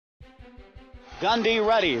Gundy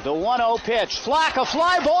ready, the 1-0 pitch. Flack, a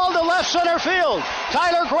fly ball to left center field.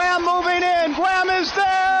 Tyler Graham moving in. Graham is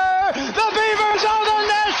there. The Beavers are the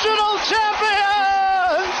national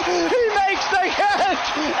champions. He makes the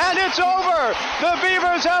catch, and it's over. The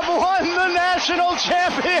Beavers have won the national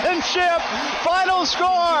championship. Final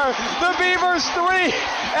score, the Beavers 3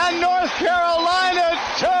 and North Carolina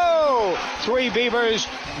 2. 3 Beavers,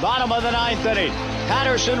 bottom of the 9th inning.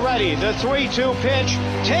 Patterson ready, the 3-2 pitch,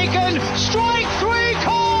 taken, strike 3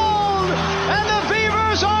 called, and the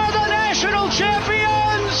Beavers are the national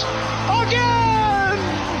champions again!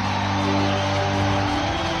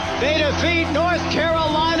 They defeat North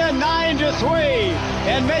Carolina 9-3,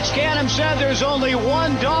 and Mitch Canham said there's only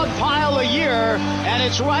one dog pile a year, and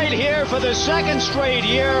it's right here for the second straight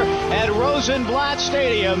year at Rosenblatt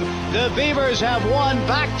Stadium. The Beavers have won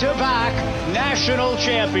back-to-back national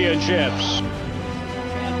championships.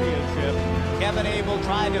 Kevin Abel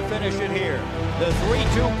trying to finish it here. The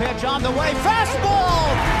 3-2 pitch on the way.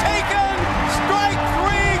 Fastball taken. Strike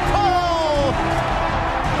 3 called.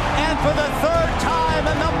 And for the third time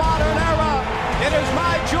in the modern era, it is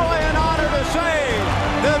my joy and honor to say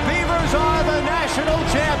the Beavers are the national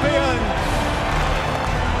champions.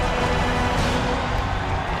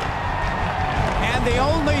 And the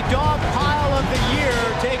only dog pile of the year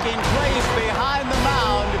taking place behind the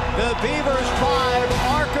mound, the Beavers